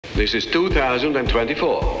This is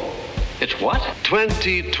 2024. It's what?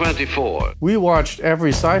 2024. We watched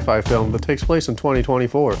every sci-fi film that takes place in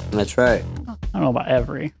 2024. That's right. I don't know about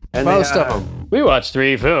every. And most of them. We watched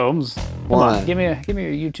 3 films. Come One. on, give me your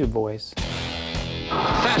YouTube voice.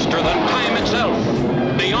 Faster than time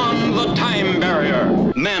itself, beyond the time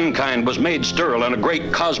barrier. Mankind was made sterile in a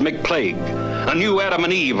great cosmic plague. A new Adam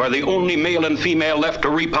and Eve are the only male and female left to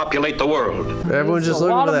repopulate the world. Everyone's just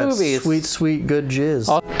looking for that sweet, sweet, good jizz.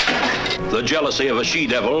 The jealousy of a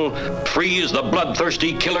she-devil frees the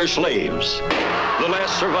bloodthirsty killer slaves. The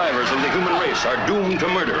last survivors of the human race are doomed to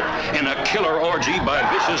murder in a killer orgy by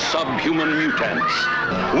vicious subhuman mutants.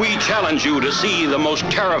 We challenge you to see the most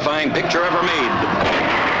terrifying picture ever made.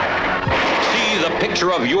 See the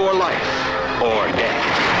picture of your life or death.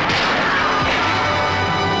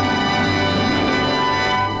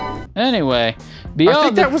 Anyway, I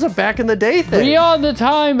think that was a back in the day thing. Beyond the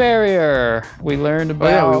time barrier. We learned about. Oh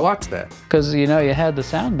yeah, we watched that. Because you had the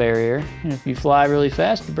sound barrier, and if you fly really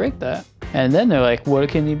fast, you break that. And then they're like, "What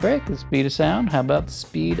can you break? The speed of sound? How about the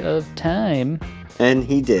speed of time?" And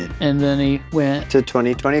he did. And then he went to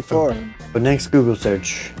 2024. But next Google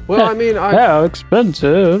search. Well, I mean, how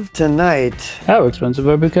expensive tonight? How expensive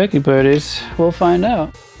are bukkake parties? We'll find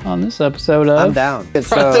out on this episode of. I'm down.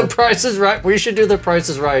 The Price is Right. We should do The Price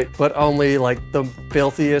is Right, but only like the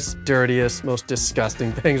filthiest, dirtiest, most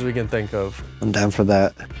disgusting things we can think of. I'm down for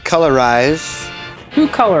that. Colorize. Who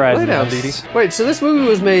colorized Lay down, this? Deedee. Wait, so this movie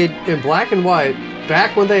was made in black and white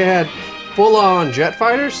back when they had full-on jet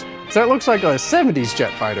fighters? So that looks like a 70s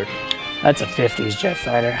jet fighter. That's a 50s jet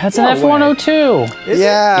fighter. That's an F-102. Is it?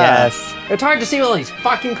 Yes. It's hard to see all these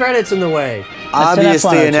fucking credits in the way.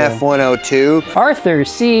 Obviously an F-102. Arthur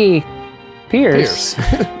C. Pierce.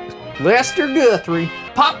 Lester Guthrie.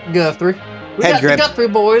 Pop Guthrie. We Head got grip. the Guthrie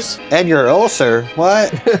boys. Edgar Ulcer.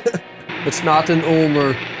 What? It's not an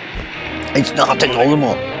Ulmer. It's not an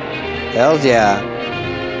Ulmer. Hells yeah.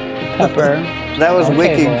 Pepper. That was Okay,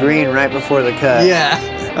 wicked boy. green right before the cut. Yeah.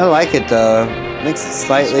 I like it though. Makes it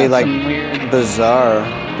slightly like bizarre.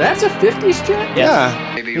 That's a 50s jet?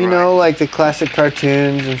 Yeah. You know, like the classic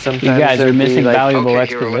cartoons and sometimes You guys are there'd be, missing like, valuable Okay,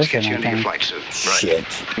 hero, let's get exposition, you I into your think. flight suit.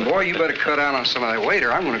 Shit. Boy, you better cut out on some of that weight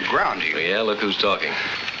or I'm going to ground you. Yeah, look who's talking.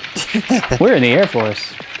 We're in the Air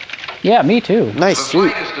Force. Yeah, me too. Nice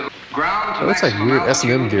suit. It looks like weird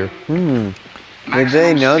S&M gear. Did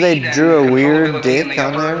they know they drew a weird dick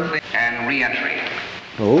on there? And re-entry.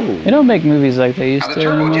 Oh. They don't make movies like they used to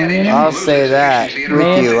anymore, you know? I'll say that. Ricky,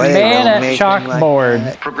 why Man don't at make them like chalkboard.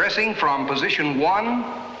 that? Progressing from position 1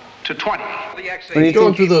 to 20. You're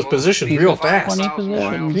going through those positions real fast. 20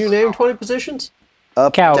 positions. Can you name 20 positions?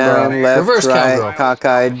 Up, Cowgirl. down, left, Reverse right, cowgirl.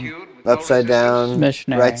 cockeyed, upside down,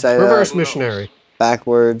 Missionary. right side Reverse up, missionary.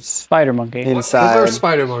 backwards, Spider Monkey. inside, Reverse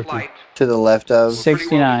spider monkey. to the left of.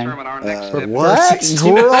 69. What?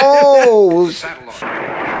 69. Gross!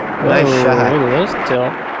 Nice Whoa, shot. Look at this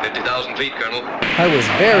tilt. 50,000 feet, Colonel. That was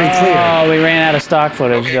very clear. Oh, we ran out of stock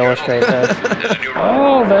footage to illustrate that.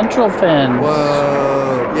 Oh, ventral fins.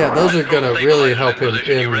 Whoa. Yeah, those are going to really help him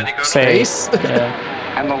in space.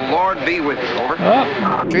 Yeah. And the Lord be with you, over.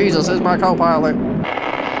 Oh, Jesus is my co-pilot.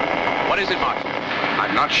 What is it, Mark?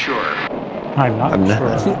 I'm not sure. I'm not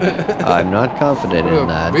sure. I'm not confident in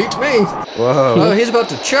that. Beats me. Whoa. Oh, he's about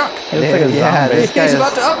to chuck. It looks like a Yeah, zombie. this guy He's is,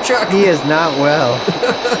 about to upchuck. he is not well.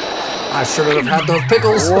 I shouldn't have had those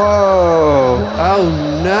pickles. Whoa. Oh,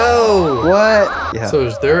 no. What? Yeah. So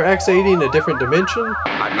is their X-80 in a different dimension?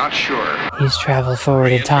 I'm not sure. He's traveled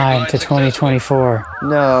forward in time to 2024.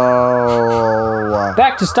 No.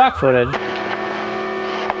 Back to stock footage.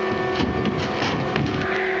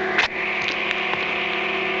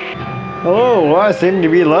 Oh, I seem to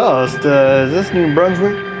be lost. Is this New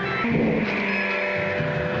Brunswick?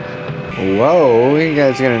 Whoa, you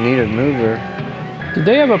guys are gonna need a mover. Did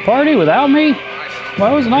they have a party without me?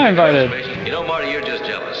 Why wasn't I invited? You know, Marty, you're just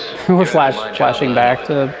jealous. We're flashing back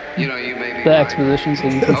to You know, you may be the exposition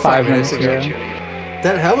scene from 5 minutes ago.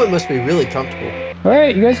 That helmet must be really comfortable. All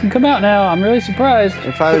right, you guys can come out now. I'm really surprised.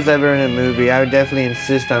 If I was ever in a movie, I would definitely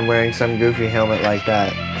insist on wearing some goofy helmet like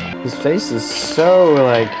that. His face is so,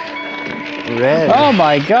 like, red. Oh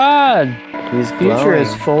my god! He's Future is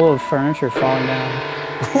glowing. full of furniture falling down.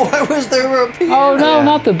 Why was there a piano? Oh no,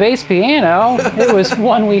 not the bass piano. It was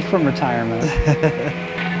 1 week from retirement.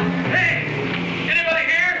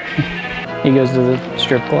 He goes to the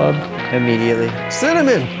strip club. Immediately.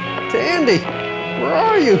 Cinnamon! Candy! Where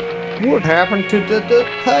are you? What happened to the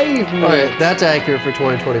pavement? Alright, that's accurate for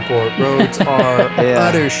 2024. Roads are Yeah.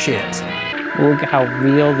 utter shit. Look how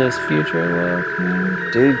real this future looks, man.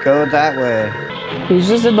 Dude, go that way. He's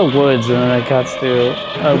just in the woods and then it cuts to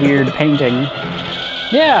a weird painting.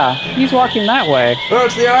 Yeah, he's walking that way. Oh,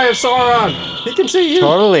 it's the Eye of Sauron. He can see you.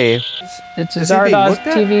 Totally. It's Is he being Zardoz looked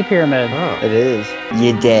at? TV pyramid. Oh. It is.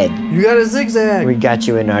 You're dead. You got a zigzag. We got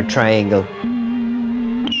you in our triangle.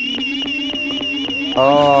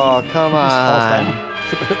 Oh, come on.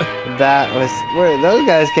 That was... Where, those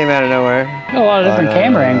guys came out of nowhere. A lot of different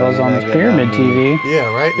camera angles on this pyramid TV.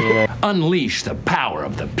 Yeah, right? Yeah. Unleash the power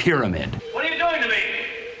of the pyramid. What are you doing to me?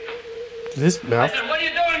 His mouth. What are you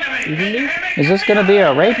doing to me? Can you hear me? Is this gonna be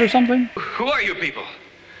a rape or something? Who are you people?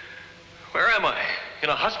 Where am I? In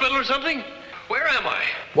a hospital or something? Where am I?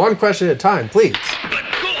 One question at a time, please. Let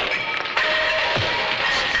go of me.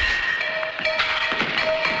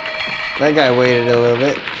 That guy waited a little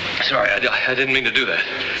bit. Sorry, I didn't mean to do that.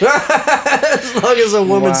 As long as a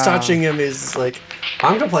woman's Wow. touching him, he's like,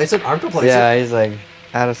 I'm complacent, I'm complacent. Yeah, he's like,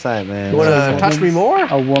 out of sight, man. You wanna touch me more?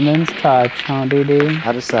 A woman's touch, huh, Deedee?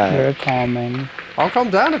 Out of sight. Very calming. I'll calm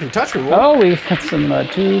down if you touch me more. Oh, we got some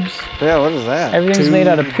tubes. Yeah, what is that? Everything's made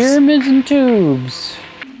out of pyramids and tubes.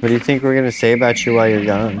 What do you think we're gonna say about you while you're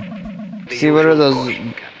gone? See, what are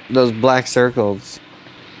those black circles?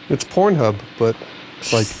 It's Pornhub, but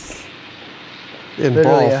like in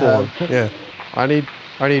Literally ball a form. Yeah. I need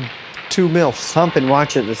 2 MILFs. Pump and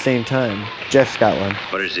watch at the same time. Jeff's got one.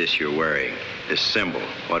 What is this you're wearing? This symbol.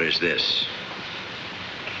 What is this?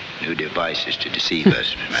 New devices to deceive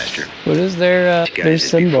us, Master. What is their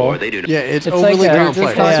symbol? They do Yeah, it's It's overly like a,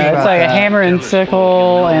 complex. yeah, it's like a hammer and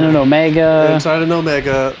sickle and an omega. Inside an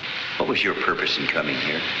omega. What was your purpose in coming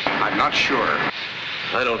here? I'm not sure.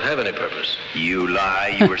 I don't have any purpose. You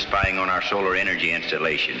lie. You were spying on our solar energy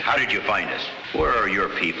installation. How did you find us? Where are your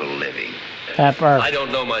people living? Pepper. I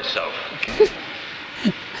don't know myself.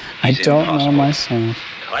 I don't know myself.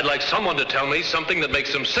 I'd like someone to tell me something that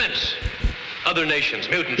makes some sense. Other nations,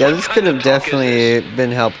 mutants. Yeah, what this kind could of have talk is definitely this?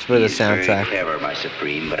 been helped with a He's very soundtrack. clever, my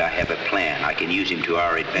Supreme, but I have a plan. I can use him to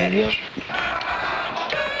our advantage.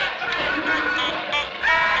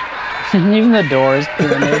 Even the doors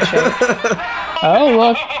pyramid shape. Oh,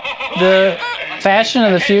 look. The fashion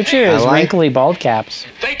of the future is wrinkly bald caps.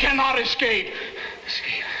 They cannot escape.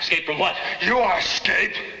 Escape from what? Your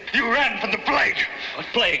escape. You ran from the plague. What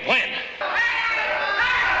plague? When?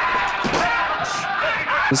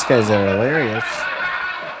 These guys are hilarious.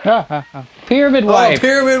 Pyramid wife.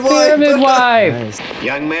 Pyramid wife. Pyramid wife. Nice.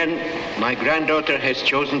 Young man, my granddaughter has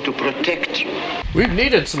chosen to protect you. We've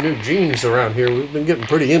needed some new genes around here. We've been getting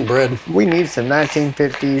pretty inbred. We need some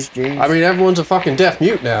 1950s jeans. I mean, everyone's a fucking deaf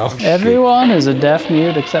mute now. Everyone is a deaf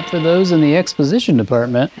mute except for those in the exposition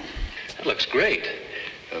department. That looks great.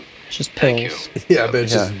 It's just Thank you. pills. Yeah, but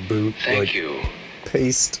it's just boot, Thank like you.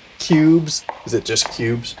 paste cubes. Is it just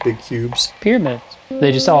cubes? Big cubes? Pyramids.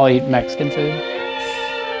 They just all eat Mexican food.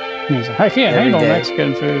 And he's like, I can't Every handle day.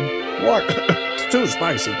 Mexican food. What? It's too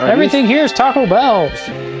spicy. Everything here is Taco Bell.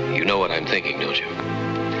 You know what I'm thinking, don't you?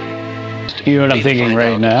 You know what I'm thinking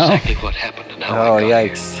right now? Exactly what happened and how Oh, I got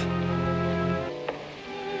yikes.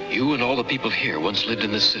 here. You and all the people here once lived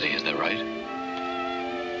in this city, is that right?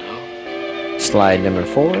 No? Slide number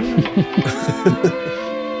 4.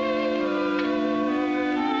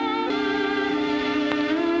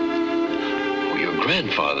 Oh, your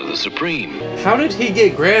grandfather, the Supreme. How did he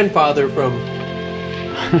get grandfather from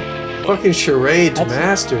fucking charades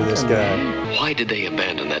master, this guy? Why did they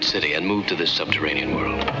abandon that city and move to this subterranean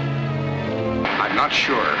world? I'm not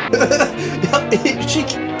sure. She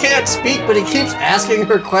can't speak, but he keeps asking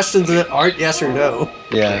her questions that aren't yes or no.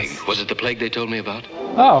 Yeah. Plague. Was it the plague they told me about?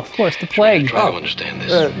 Oh, of course, the plague. Try to understand this.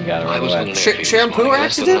 You got it I right was away. on an airfield this Shampoo morning,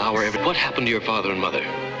 less than an accident? hour every... What happened to your father and mother?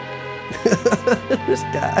 This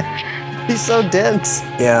guy. He's so dense.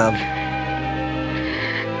 Yeah.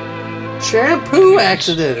 Shampoo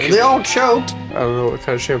accident. And they all choked. I don't know what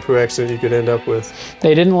kind of shampoo accident you could end up with.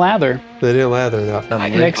 They didn't lather. They didn't lather enough.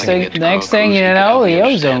 Next thing you know, the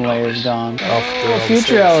ozone layer's gone. Off Oh,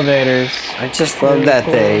 future elevators. I just love that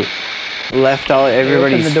they left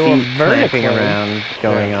everybody's the door feet clamping vertically. around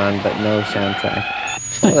going on, but no soundtrack.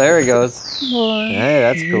 Oh, there he goes. Hey,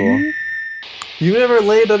 that's cool. You never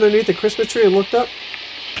laid underneath the Christmas tree and looked up?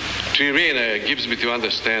 Irina gives me to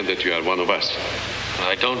understand that you are one of us.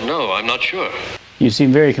 I don't know. I'm not sure. You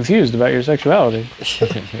seem very confused about your sexuality.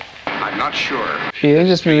 I'm not sure. Do you think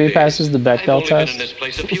this movie passes the I've Bechdel only been in test? this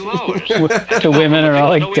place a few hours. The women are all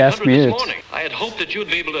like deaf mutes. I had hoped that you'd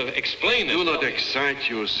be able to explain this. Do not to me. excite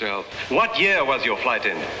yourself. What year was your flight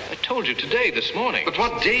in? I told you today, this morning. But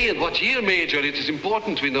what day and what year, Major? It is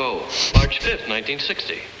important we know. March 5th,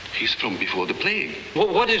 1960. He's from before the plague.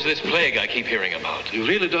 What is this plague I keep hearing about? You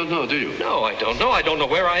really don't know, do you? No, I don't know. I don't know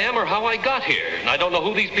where I am or how I got here. And I don't know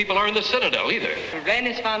who these people are in the Citadel either. Ren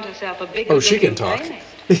has found herself a big. Oh, she can talk.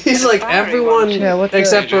 He's like, everyone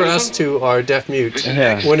except for Jason? us two are deaf mute.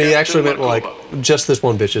 Yeah. When he actually meant like, just this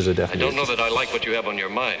one bitch is a deaf I mute. don't know that I like what you have on your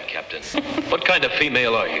mind, Captain. What kind of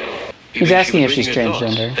female are you? He's asking if she's Reading your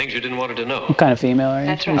thoughts, transgender. Things you didn't want her to know. What kind of female are you?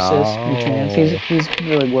 That's He right. says you're trans. He's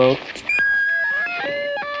really woke.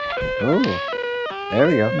 Ooh. There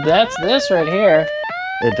we go. That's this right here.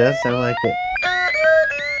 It does sound like it.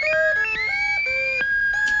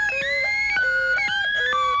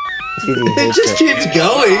 It just keeps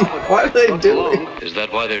going. What are they doing? Is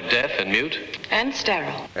that why they're deaf and mute? And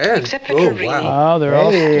sterile. And, Except for oh, Karine. wow. Oh, they're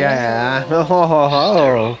all Yeah.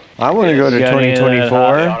 Oh. I want to go to Got any of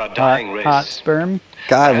that 2024. hot sperm.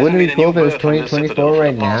 God, wouldn't it be cool if it was 2024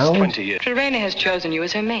 right now? Karine has chosen you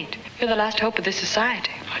as her mate. You're the last hope of this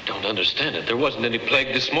society. I don't understand it. There wasn't any plague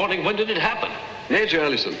this morning. When did it happen? Major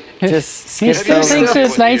Allison. Just He skips still thinks over.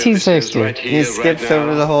 it's 1960. He skips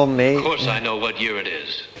over the whole Of mate. course I know what year it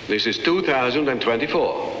is. This is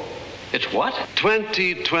 2024. It's what?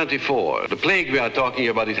 2024. The plague we are talking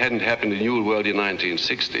about, it hadn't happened in the New World in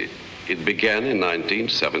 1960. It began in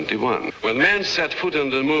 1971. When man set foot on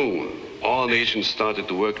the moon, all nations started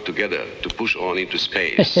to work together to push on into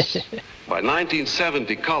space. By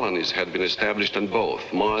 1970, colonies had been established on both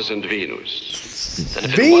Mars and Venus. And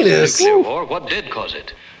if Venus? it wasn't a nuclear war, what did cause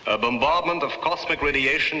it? A bombardment of cosmic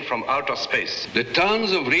radiation from outer space. The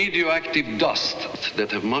tons of radioactive dust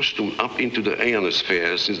that have mushroomed up into the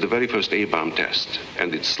ionosphere since the very first A-bomb test.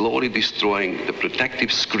 And it's slowly destroying the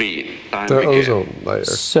protective screen. Time The began. ozone layer.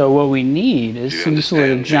 So what we need is Do you some sort of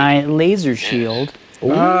understand, giant laser shield. Oh,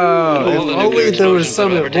 if All the only nuclear there was explosions some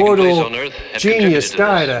that have ever taken place immortal on Earth have genius contributed to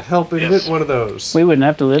guy this. to help invent one of those. We wouldn't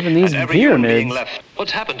have to live in these And every human being pyramids. left.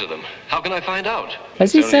 What's happened to them? How can I find out?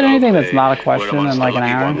 Has he It's said only anything hope that's not a they question were in amongst like the an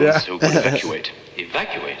lucky hour? ones Yeah. who could evacuate.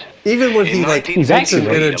 Evacuate? Even when In he like 1960, invents an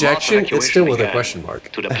Exactly. interjection, it's still with a began question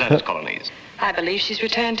mark. To the planet colonies. I believe she's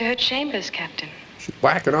returned to her chambers, Captain. She's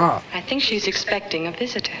whacking off. I think she's expecting a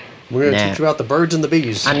visitor. We're gonna Nah. teach you about the birds and the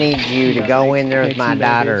bees. I need you to go in there with my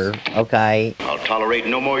daughter, okay? I'll tolerate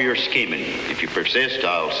no more of your scheming. If you persist,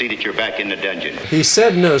 I'll see that you're back in the dungeon. He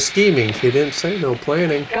said no scheming. He didn't say no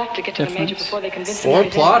planning Got to get to the major before they convince him or that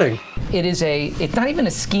he's plotting. It's not even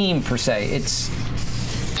a scheme per se. It's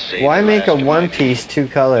Why make a one piece two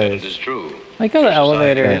It colors? is true. Like how the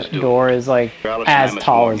elevator Scientists do. door is like as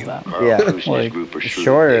tall as them. Yeah. Like,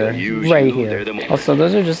 Shorter. right here. Also,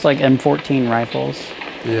 those are just like M14 rifles.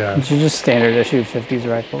 Yeah. Which are just standard issue 50s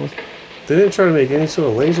rifles. They didn't try to make any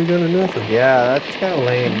sort of laser gun or nothing. Yeah, that's kind of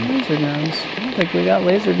lame. Laser guns. I don't think we got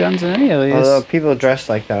laser guns in any of these. Although people dress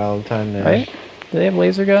like that all the time now. Right? Do they have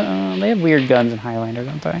laser gun? They have weird guns in Highlander,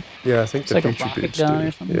 don't they? Yeah, I think It's the like a feature rocket beats gun do.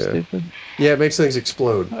 or something Yeah. stupid. Yeah, it makes things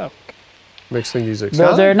explode. Oh. Makes things No,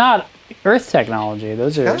 explode. they're not Earth technology.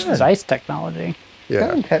 Those are Good. Zeiss technology. Yeah.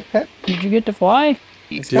 Come on, Pep Pep. Did you get to fly?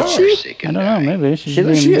 Did she? I don't know. Maybe she's She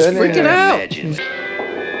looks being She's good. freaking out.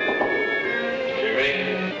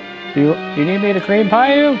 You need me to cream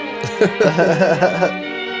pie you?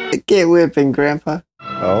 Get whipping, Grandpa.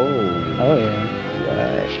 Oh. Oh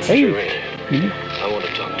yeah. Hey, Shireen, I want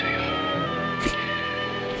to talk to you.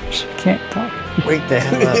 can't talk. Wake the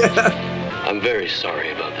hell up. I'm very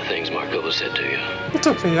sorry about the things Markova said to you. It's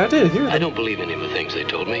okay. I didn't hear I that. don't believe any of the things they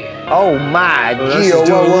told me. Oh my, Oh, that's gee, just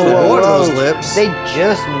doing a little more to those lips. They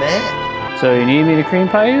just met. So you need me to cream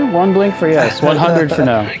pie you? 1 blink for yes, 100 for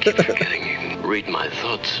no. I keep forgetting you. Read my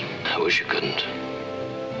thoughts. I wish you couldn't.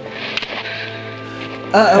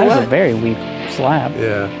 That's a very weak slap.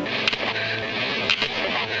 Yeah.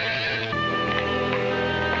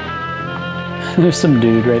 There's some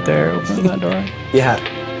dude right there opening that door. Yeah.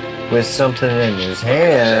 With something in his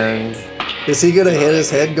hand. Is he gonna hit his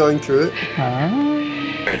head going through it?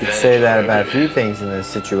 You could say that about a few things in this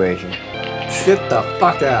situation. Get the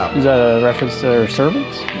fuck out. Is that a reference to their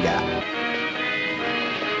servants? Yeah.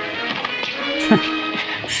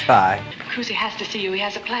 Spy. Cruzy has to see you. He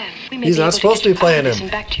has a plan. We may He's be not able supposed to to get be you out of playing this him.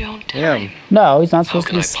 and back to your own town. Yeah. No, he's not How supposed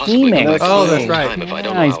to can be I possibly scheming. go back to Oh, my that's own right. time if I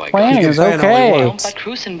don't No, know he's how I got planning He is can plan only okay. once. But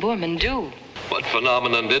Cruz and Boorman do. What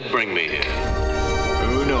phenomenon did bring me here?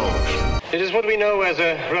 Who knows? It is what we know as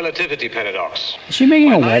a relativity paradox. Is she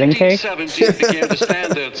making a wedding cake? 1970 it became the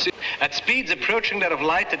standard. At speeds approaching that of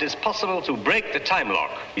light, it is possible to break the time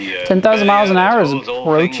lock. 10,000 miles an hour is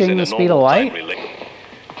approaching the speed of light?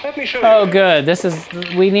 Let me show you. Oh, good.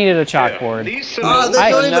 We needed a chalkboard. These Oh, they I-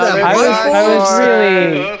 don't even have I was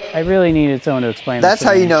really... Earth I really needed someone to explain. That's this to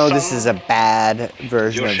how you me. know this is a bad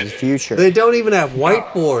version of the future. They don't even have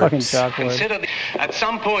whiteboards. Fucking chalkboard. Consider at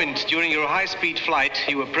some point during your high-speed flight,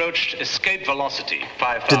 you approached escape velocity.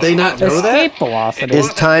 5,000 Did they not know that? Escape velocity.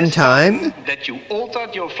 Is time? That you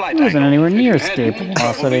altered your flight He wasn't anywhere near escape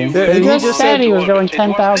velocity. He just said he was going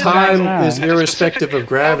 10,000 miles an hour. Time is irrespective of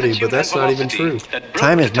gravity, but that's not even true.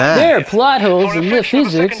 Time is math. There are plot holes in the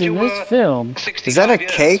physics in this film. Is that a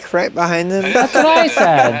cake right behind them? That's what I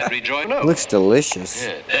said. Looks delicious.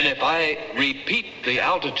 Then if I repeat the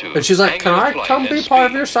altitude, And she's like, can I come be part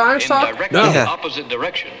of your science talk? No. Yeah. opposite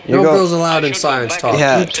direction. No girls allowed in science talk.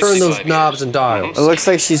 Yeah. You turn those knobs and dials. It looks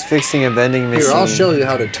like she's fixing a vending machine. Here, I'll show you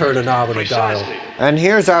how to turn a knob and a dial. And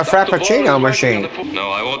here's our Frappuccino machine. No,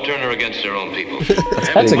 I won't turn her against her own people.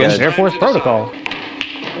 That's against Air Force protocol.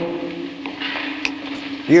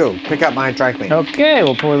 You, pick up my dry clean. Okay,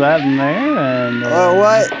 we'll pour that in there and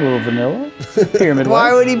what? A little vanilla. Pyramid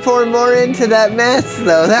Why white. would he pour more into that mess,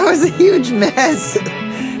 though? That was a huge mess.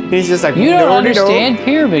 He's just like, You don't understand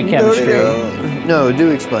pyramid chemistry. No,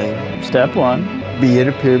 do explain. Step 1. Be in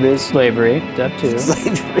a pyramid. Slavery. Step 2.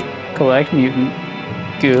 Slavery. Collect mutant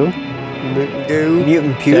goo.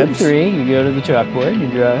 Mutant Step Pubes. 3. You go to the chalkboard. You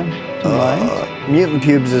draw some lines. Mutant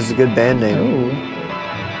Pubes is a good band name.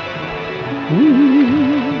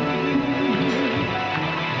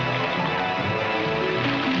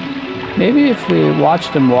 Maybe if we watched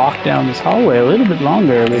him walk down this hallway a little bit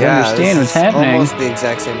longer, we'd understand what's happening. Almost the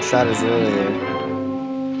exact same shot as earlier.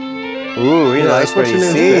 Ooh, he likes what he your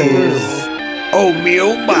sees. name's is. Oh me,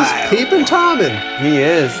 oh my. He's peeping Tomming. He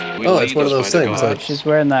is. Oh, it's one of those things. Like, She's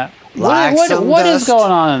wearing that. Like What is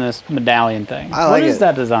going on in this medallion thing? I like What is it.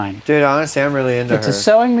 that design? Dude, honestly, I'm really into It's her. a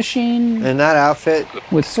sewing machine And that outfit,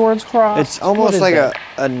 with swords crossed. it's almost like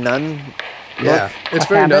a nun look. yeah, it's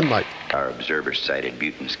very habit. nun-like. Our observers sighted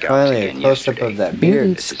mutant scouts Finally, a again close-up yesterday. of that beard.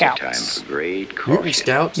 Mutant This is a time scouts. for great caution. Mutant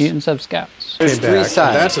Scouts Mutant sub scouts. There's came three back.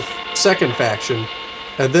 sides. That's a second faction.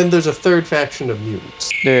 And then there's a third faction of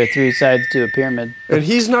mutants. There are 3 sides to a pyramid. And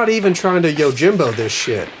he's not even trying to Yojimbo this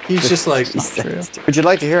shit. He's just like, Would you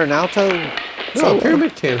like to hear an alto? no, a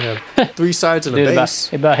pyramid can't have 3 sides and a Dude,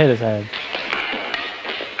 base. about hit his head.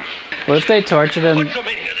 What if they tortured him?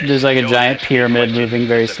 There's like a giant pyramid moving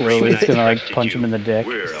very slowly. It's gonna like punch him in the dick.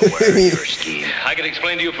 We're aware of your scheme. I could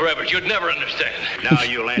explain to you forever. You'd never understand. Now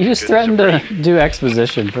you'll You just threatened to do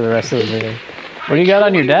exposition for the rest of the movie. What do you got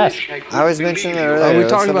on your desk? I was mentioning that earlier. we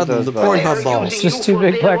What's talking up about with the those balls? Pornhub balls. Just 2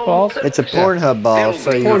 big black balls? It's a Pornhub ball,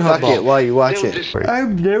 so you Pornhub fuck ball. it while you watch it.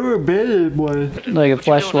 I've never been in one. Like a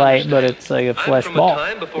fleshlight, but it's like a flesh ball.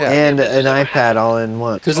 And an iPad all in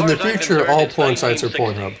one. Because in the future, all porn sites are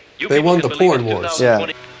Pornhub. They won the porn wars. Yeah.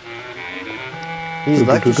 He's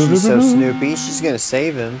lucky she's so snoopy. She's gonna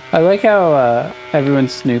save him. I like how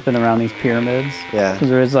everyone's snooping around these pyramids. Yeah. Because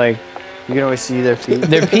there's like, You can always see their feet.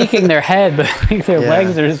 they're peeking their head, but like their Yeah.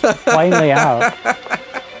 legs are just plainly out.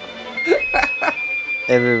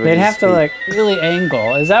 Everybody's They'd have to feet. like really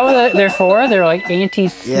angle. Is that what they're for? They're like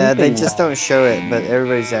anti-snooping. Yeah, they just don't show it, but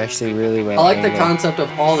everybody's actually really well. I like the angled. concept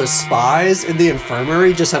of all the spies in the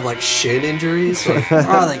infirmary just have like shin injuries. Like,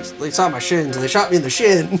 oh, they saw my shins and they shot me in the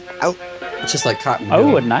shin. Ow. It's just like cotton. Oh,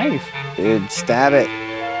 wool, a knife. Dude, stab it.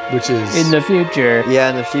 which is In the future, Yeah,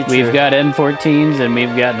 in the future. we've got M14s and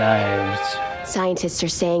we've got knives. Scientists are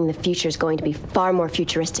saying the future is going to be far more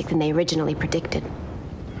futuristic than they originally predicted.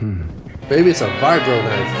 maybe it's a vibro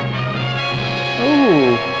knife.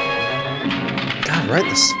 Ooh, God, right in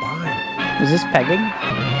the spine. is this pegging?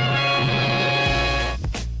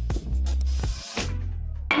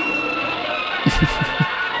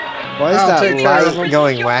 Why is I'll that take care of light him.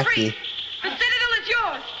 going wacky? The citadel is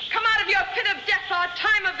yours. Come out of your pit of death. Our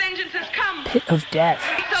time of vengeance has come. Pit of death.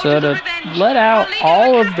 So to let out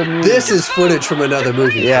all of the mutants. This is footage from another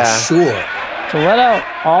movie, Yeah. for sure. To let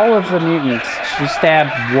out all of the mutants, she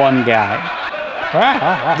stabbed one guy.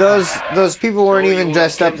 Those people weren't even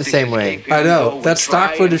dressed up the same way. I know. That's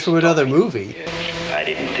stock footage from another movie. I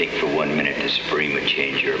didn't think for 1 minute the Supreme would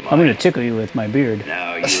change your mind. I'm gonna tickle you with my beard.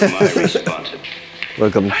 Now you are my responsibility.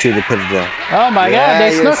 Welcome to the pit of death. Oh my Yeah, god,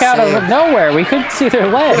 they you're snuck out safe. of nowhere. We couldn't see their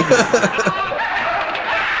legs.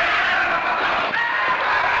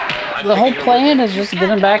 The whole plan is just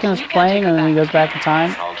getting back in his plane and then he goes back in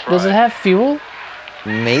time. Does it have fuel?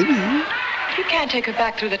 Maybe. You can't take her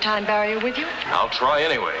back through the time barrier with you. I'll try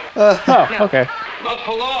anyway. Oh, okay. Not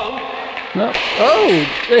for long. No. Oh,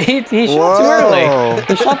 he shot too Whoa.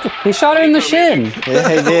 early. He shot her in the shin. Yeah,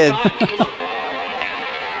 he did.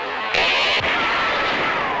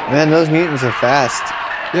 Man, those mutants are fast.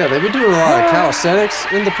 Yeah, they've been doing a lot of calisthenics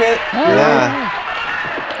in the pit. Yeah.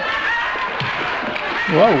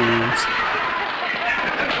 Whoa.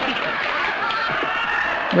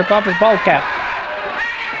 Rip off his bald cap.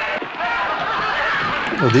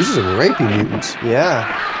 Oh, these are some rapey mutants. Yeah.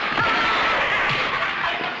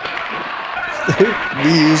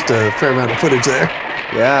 We used a fair amount of footage there.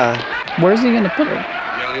 Yeah. Where's he gonna put her?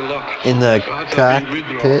 In the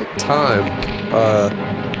cockpit. Time.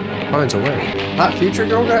 Finds a way. Hot future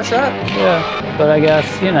girl got shot? Yeah. But I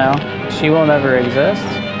guess, you know, she won't ever exist.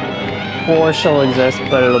 Or she'll exist,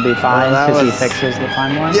 but it'll be fine because he fixes the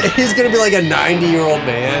timeline. Yeah, he's gonna be like a 90-year-old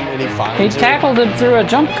man and he finds He tackled him through a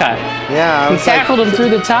jump cut. Yeah. He tackled him through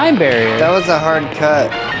the time barrier. That was a hard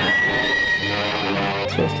cut.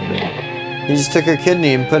 It's supposed to be. He just took her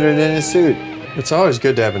kidney and put it in his suit. It's always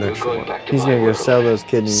good to have an extra one. He's gonna go sell those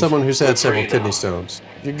kidneys. Someone who's had several kidney stones,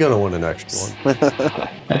 you're gonna want an extra one.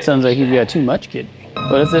 That sounds like he's got too much kidney.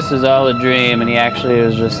 What if this is all a dream and he actually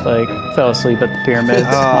was just like fell asleep at the pyramids?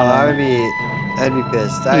 I'd be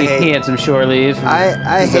pissed. He had some shore leave.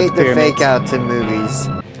 I hate the fake outs in movies.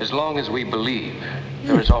 As long as we believe,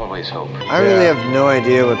 there is always hope. I really have no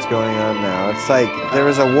idea what's going on now. It's like there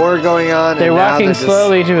was a war going on. They're and now walking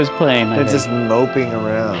slowly to his plane. They're just moping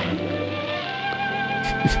around.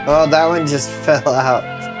 Oh, that one just fell out.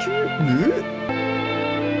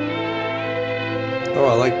 Oh,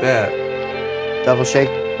 I like that. Double shake?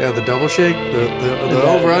 Yeah, the double shake, the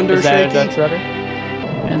over-under shake.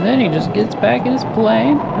 And then he just gets back in his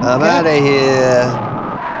plane. I'm out of here.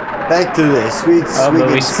 Back to the sweet,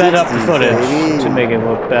 but we sped up the footage to make it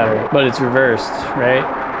look better. But it's reversed, right?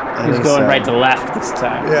 He's going right to left this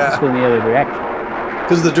time. Yeah. It's going the other direction.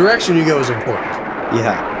 Because the direction you go is important.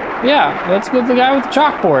 Yeah. Yeah, that's what the guy with the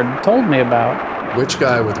chalkboard told me about. Which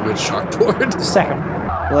guy with which chalkboard? The second.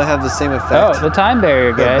 Will it have the same effect? Oh, the time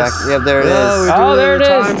barrier, guys. Yeah, there it is. Oh, there it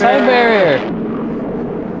is. Time barrier.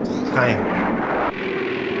 Time.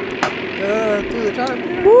 Through the time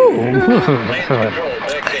barrier. Woo.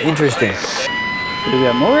 Interesting. We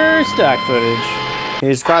got more stock footage.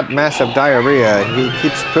 He's got massive diarrhea. He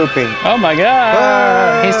keeps pooping. Oh my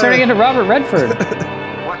god! He's turning into Robert Redford.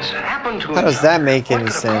 What's happened to him? How does that make any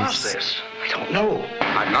sense? I don't know.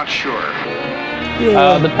 I'm not sure.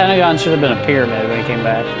 The Pentagon should have been a pyramid when he came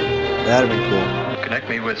back. That'd have been cool. Connect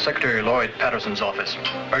me with Secretary Lloyd Patterson's office.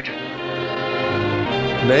 Urgent.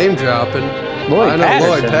 Name dropping. Lloyd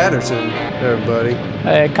Patterson, everybody.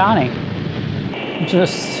 Connie.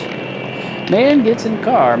 Just man gets in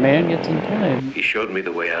car, man gets in plane. He showed me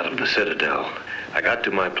the way out of the Citadel. I got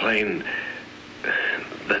to my plane.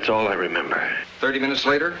 That's all I remember. 30 minutes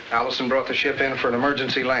later, Allison brought the ship in for an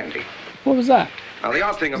emergency landing. What was that? Now, the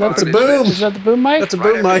odd thing That's about a it boom. Is that the boom mic? That's a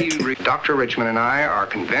boom mic. Dr. Richmond and I are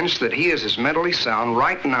convinced that he is as mentally sound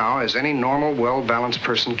right now as any normal, well-balanced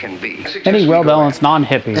person can be. Any well-balanced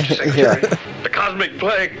non-hippie. Yeah. The cosmic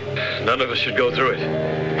plague. None of us should go through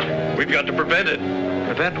it. We've got to prevent it.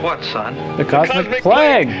 Prevent what, son? The cosmic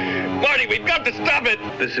plague. Marty, we've got to stop it.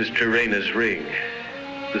 This is Terrena's ring.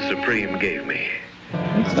 The Supreme gave me.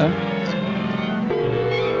 I think so.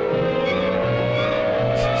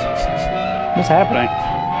 What's happening?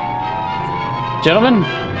 Gentlemen,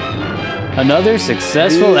 another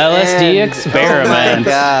successful LSD experiment. Oh my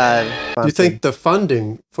god. Do you think the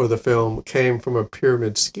funding for the film came from a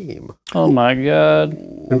pyramid scheme? Oh my god.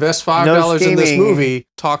 Invest $5 in this movie,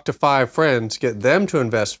 talk to 5 friends, get them to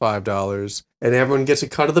invest $5, and everyone gets a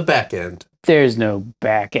cut of the back end. There's no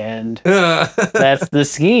back end. That's the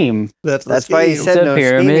scheme. That's why he said no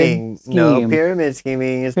scheming. No pyramid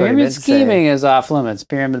scheming is pyramid scheming is off limits.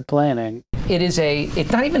 Pyramid planning.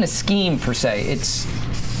 It's not even a scheme per se. It's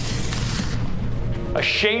a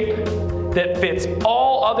shape that fits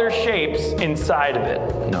all other shapes inside of it.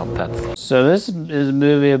 No, that's... So this is a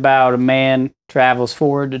movie about a man travels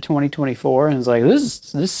forward to 2024 and is like,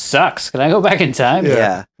 this sucks. Can I go back in time?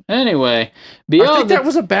 Yeah. Anyway, I think that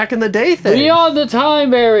was a back in the day thing. Beyond the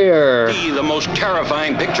time barrier. The most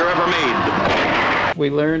terrifying picture ever made. We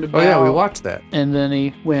learned about... Oh yeah, we watched that. And then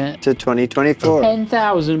he went... to 2024.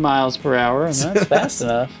 10,000 miles per hour, and that's fast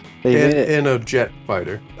enough. In a jet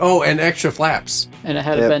fighter. Oh, and extra flaps. And it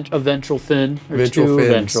had a ventral fin, or ventral fins.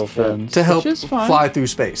 ventral fins. To help fly through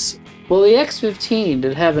space. Well, the X-15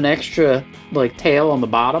 did have an extra tail on the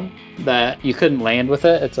bottom that you couldn't land with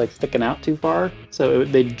it. It's sticking out too far, so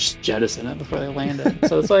they just jettison it before they landed.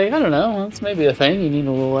 So it's I don't know, that's maybe a thing. You need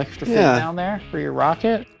a little extra fin down there for your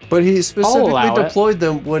rocket. But he specifically deployed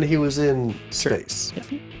them when he was in space. Yeah.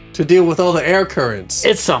 To deal with all the air currents.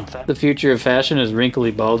 It's something. The future of fashion is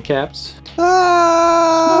wrinkly bald caps. What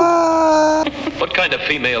kind of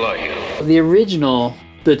female are you? The original,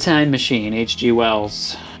 The Time Machine, H.G.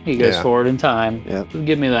 Wells. He goes forward in time. Yep.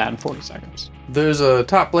 Give me that in 40 seconds. There's a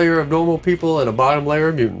top layer of normal people and a bottom layer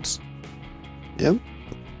of mutants. Yep.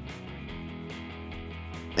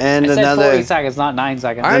 And I said another 40 seconds, not 9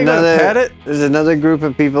 seconds. I ain't gonna pet it. There's another group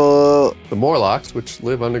of people. The Morlocks, which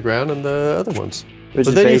live underground, and the other ones. Which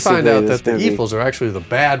But is then you find basically out this that the movie. evils are actually the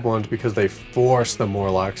bad ones because they force the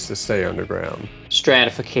Morlocks to stay underground.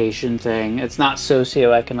 Stratification thing. It's not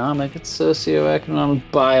socioeconomic, it's socioeconomic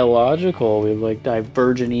biological. We have like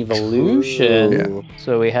divergent evolution. Yeah.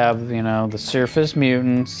 So we have, you know, the surface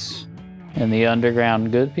mutants and the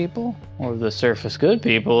underground good people, or the surface good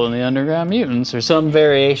people and the underground mutants, or some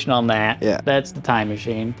variation on that. Yeah. That's the time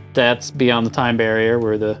machine. That's beyond the time barrier,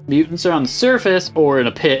 where the mutants are on the surface or in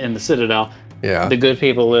a pit in the Citadel. Yeah. The good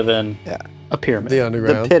people live in a pyramid. The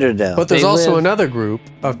underground. The Pitterdale. But there's They also live- another group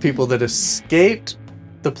of people that escaped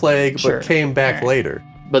the plague Sure. but came back later.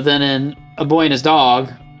 But then in A Boy and His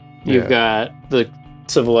Dog, you've got the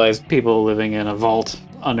civilized people living in a vault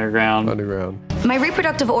underground. My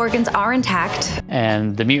reproductive organs are intact.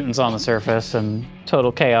 And the mutants on the surface and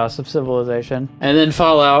total chaos of civilization. And then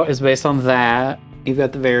Fallout is based on that. You've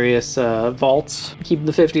got the various vaults keeping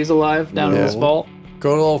the 50s alive down in this vault.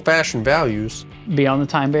 Good old-fashioned values. Beyond the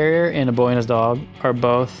Time Barrier and A Boy and His Dog are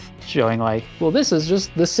both showing like, well, this is just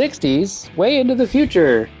the 60s way into the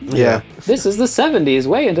future. Yeah. This is the 70s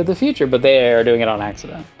way into the future, but they are doing it on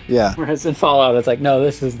accident. Yeah. Whereas in Fallout, it's like, no,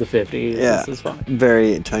 this is the 50s. Yeah. This is fine.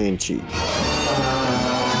 Very tongue-in-cheek.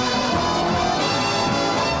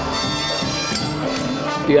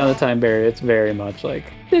 Beyond the Time Barrier, it's very much like,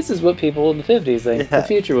 this is what people in the 50s think. The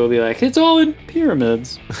future will be like, it's all in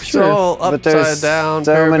pyramids. It's all But there's upside down.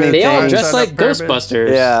 so many pyramid, They all things. dress upside like down pyramid.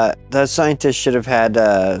 Ghostbusters. Yeah, the scientists should have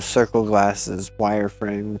had circle glasses,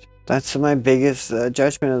 wireframed. That's my biggest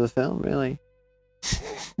judgment of the film, really.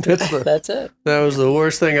 That's it. That was the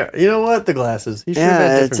worst thing. You know what? The glasses. He should have had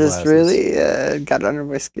Yeah, it different just glasses. really got under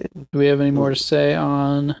my skin. Do we have any more to say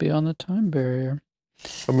on Beyond the Time Barrier?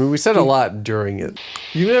 I mean, we said a lot during it.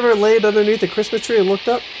 You never laid underneath the Christmas tree and looked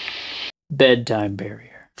up? Bedtime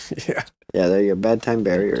Barrier. Yeah. Yeah, there you go. Bedtime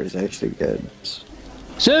Barrier is actually good.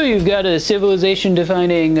 So you've got a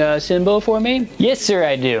civilization-defining symbol for me? Yes, sir,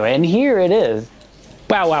 I do. And here it is.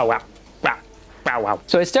 Wow, wow, wow. Wow, wow, wow.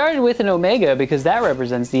 So I started with an omega because that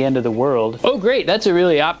represents the end of the world. Oh, great. That's a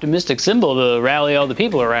really optimistic symbol to rally all the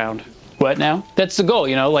people around. What now? That's the goal,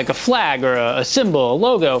 you know, like a flag or a symbol, a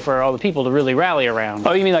logo for all the people to really rally around.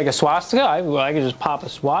 Oh, you mean like a swastika? I could just pop a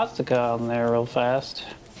swastika on there real fast.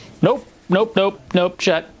 Nope, nope, nope, nope,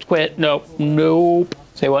 shut, quit, nope, nope.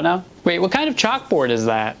 Say what now? Wait, what kind of chalkboard is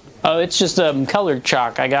that? Oh, it's just colored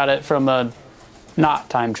chalk. I got it from a not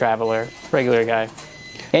time traveler, regular guy.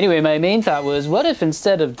 Anyway, my main thought was, what if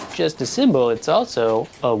instead of just a symbol, it's also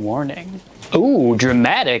a warning? Ooh,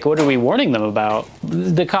 dramatic. What are we warning them about?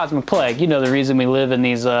 The cosmic plague. You know the reason we live in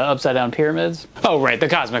these upside down pyramids? Oh, right, the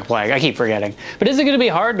cosmic plague. I keep forgetting. But is it going to be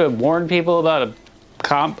hard to warn people about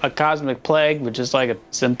a cosmic plague with just like a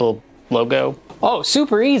simple logo? Oh,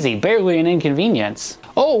 super easy. Barely an inconvenience.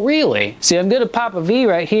 Oh, really? See, I'm going to pop a V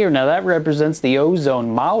right here. Now that represents the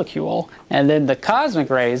ozone molecule. And then the cosmic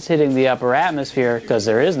rays hitting the upper atmosphere, because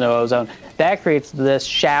there is no ozone, that creates this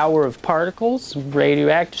shower of particles,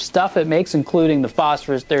 radioactive stuff it makes, including the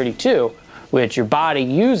phosphorus-32, which your body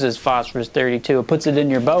uses phosphorus-32. It puts it in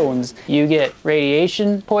your bones. You get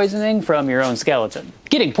radiation poisoning from your own skeleton.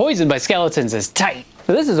 Getting poisoned by skeletons is tight.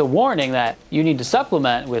 So this is a warning that you need to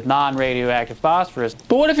supplement with non-radioactive phosphorus.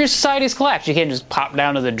 But what if your society's collapsed? You can't just pop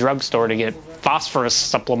down to the drugstore to get phosphorus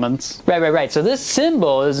supplements. Right. So this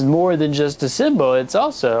symbol is more than just a symbol. It's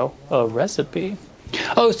also a recipe.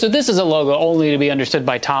 Oh, so this is a logo only to be understood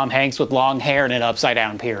by Tom Hanks with long hair and an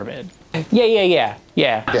upside-down pyramid. Yeah.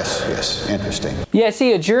 Yes, interesting. Yeah,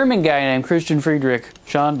 see, a German guy named Christian Friedrich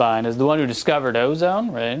Schonbein is the one who discovered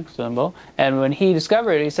ozone, right, symbol. And when he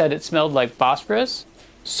discovered it, he said it smelled like phosphorus.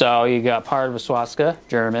 So you got part of a swastika,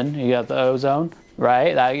 German, you got the ozone,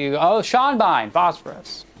 right? That you go, oh, Schonbein,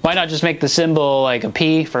 phosphorus. Why not just make the symbol like a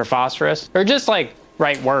P for phosphorus? Or just like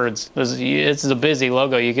write words. It's a busy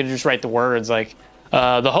logo. You could just write the words like,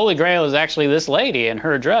 the Holy Grail is actually this lady and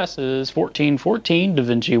her address is 1414 Da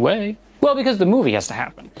Vinci Way. Well, because the movie has to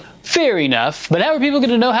happen. Fair enough, but how are people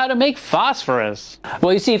going to know how to make phosphorus?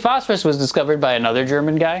 Well, you see, phosphorus was discovered by another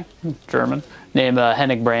German guy, named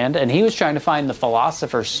Hennig Brand, and he was trying to find the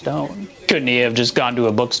Philosopher's Stone. Couldn't he have just gone to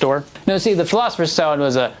a bookstore? No, see, the Philosopher's Stone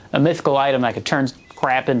was a mythical item that could turn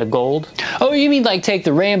crap into gold. Oh, you mean like take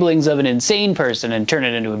the ramblings of an insane person and turn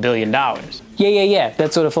it into $1 billion? Yeah,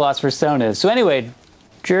 that's what a Philosopher's Stone is. So anyway,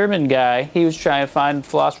 German guy, he was trying to find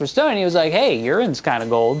Philosopher's Stone, and he was like, hey, urine's kind of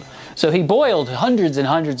gold. So he boiled hundreds and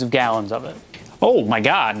hundreds of gallons of it. Oh my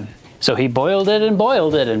God. So he boiled it and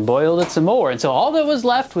boiled it and boiled it some more. And so all that was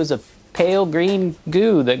left was a pale green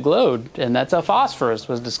goo that glowed, and that's how phosphorus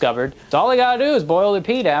was discovered. So all they gotta do is boil their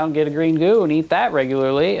pee down, get a green goo, and eat that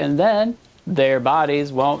regularly, and then their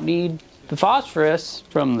bodies won't need the phosphorus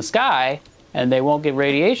from the sky, and they won't get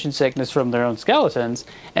radiation sickness from their own skeletons,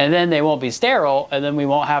 and then they won't be sterile, and then we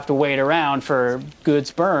won't have to wait around for good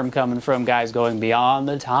sperm coming from guys going beyond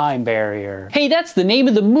the time barrier. Hey, that's the name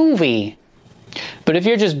of the movie! But if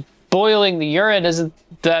you're just boiling the urine, isn't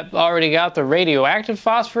that already got the radioactive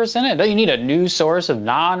phosphorus in it? Don't you need a new source of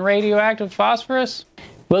non-radioactive phosphorus?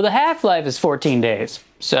 Well, the half-life is 14 days.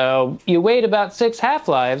 So you wait about 6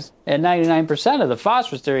 half-lives, and 99% of the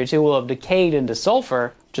phosphorus 32 will have decayed into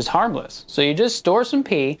sulfur, which is harmless. So you just store some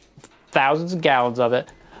pee, thousands of gallons of it,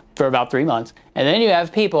 for about 3 months, and then you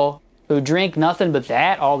have people who drink nothing but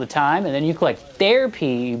that all the time, and then you collect their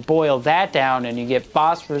pee, you boil that down, and you get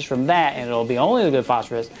phosphorus from that, and it'll be only the good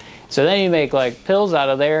phosphorus. So then you make like pills out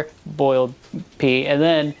of their boiled pee, and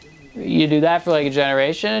then you do that for like a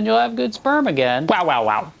generation, and you'll have good sperm again. Wow, wow,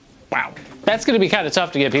 wow, wow. That's gonna be kind of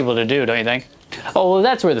tough to get people to do, don't you think? Oh, well,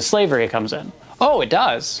 that's where the slavery comes in. Oh, it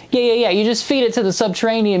does. Yeah. You just feed it to the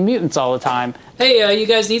subterranean mutants all the time. Hey, you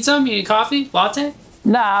guys need some? You need coffee? Latte?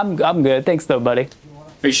 Nah, I'm good. Thanks though, buddy.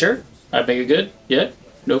 Are you sure? I make it good? Yeah?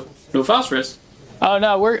 No phosphorus? Oh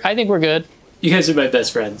no, I think we're good. You guys are my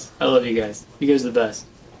best friends. I love you guys. You guys are the best.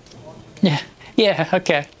 Yeah,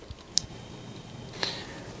 okay.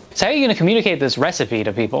 So how are you gonna communicate this recipe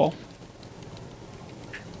to people?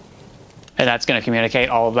 And that's gonna communicate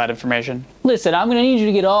all of that information? Listen, I'm gonna need you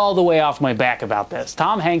to get all the way off my back about this.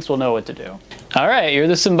 Tom Hanks will know what to do. All right, you're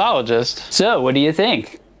the symbologist. So, what do you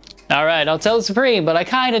think? All right, I'll tell the Supreme, but I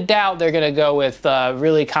kind of doubt they're going to go with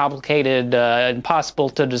really complicated, impossible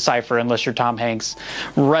to decipher unless you're Tom Hanks,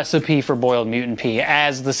 recipe for boiled mutant pee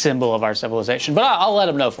as the symbol of our civilization. But I'll let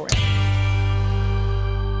them know for you.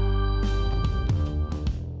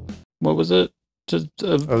 What was it? Just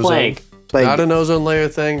a plague. Not an ozone layer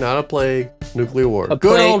thing, not a plague, nuclear war. A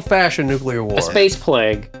good old-fashioned nuclear war. A space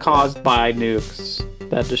plague caused by nukes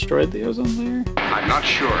that destroyed the ozone layer? I'm not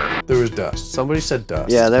sure. There was dust. Somebody said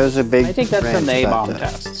dust. Yeah, there was a big I think that's from the rant about A-bomb that.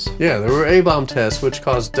 tests. Yeah, there were A-bomb tests which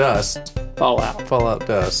caused dust. Fallout. Fallout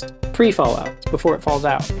dust. Pre-fallout, before it falls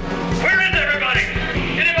out. Where is everybody?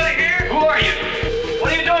 Anybody here? Who are you?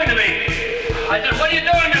 What are you doing to me? I said, what are you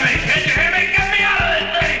doing to me? Can't you hear me? Get me out of this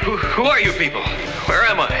thing! Who are you people? Where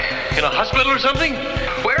am I? In a hospital or something?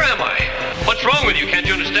 Where am I? What's wrong with you? Can't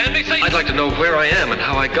you understand me? I'd like to know where I am and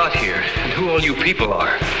how I got here, and who all you people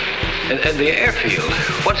are. And the airfield,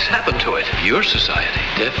 what's happened to it? Your society,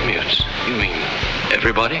 deaf mutes. You mean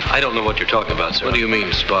everybody? I don't know what you're talking about, sir. What do you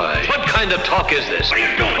mean, spy? What kind of talk is this? What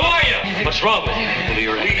are you doing? Who are you? What's wrong with you? Who are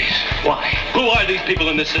your enemies? Why? Who are these people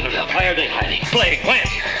in this citadel? Why are they hiding? Plague, when?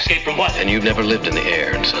 Escape from what? And you've never lived in the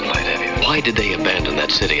air and sunlight, have you? Why did they abandon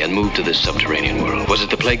that city and move to this subterranean world? Was it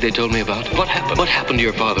the plague they told me about? What happened? What happened to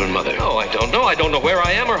your father and mother? Oh, I don't know. I don't know where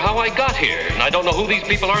I am or how I got here. And I don't know who these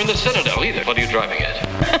people are in the citadel either. What are you driving at?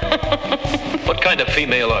 What kind of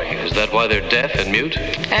female are you? Is that why they're deaf and mute?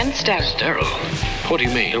 And sterile. Sterile? What do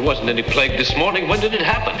you mean? There wasn't any plague this morning. When did it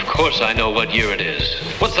happen? Of course I know what year it is.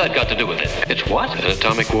 What's that got to do with it? It's what? An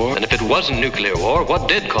atomic war? And if it wasn't nuclear war, what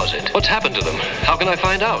did cause it? What's happened to them? How can I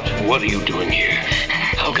find out? What are you doing here?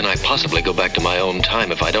 How can I possibly go back to my own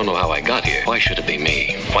time if I don't know how I got here? Why should it be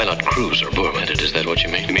me? Why not Cruz or Boorman? Is that what you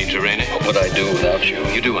mean? You mean Terrain? What would I do without you?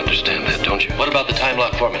 You do understand that, don't you? What about the time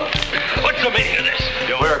lock formula? What's the meaning of this?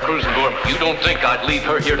 Where are Cruz and Boorman? You don't think I'd leave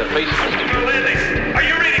her here to face this? You're leaving. Are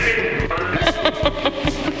you reading me?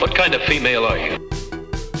 What kind of female are you?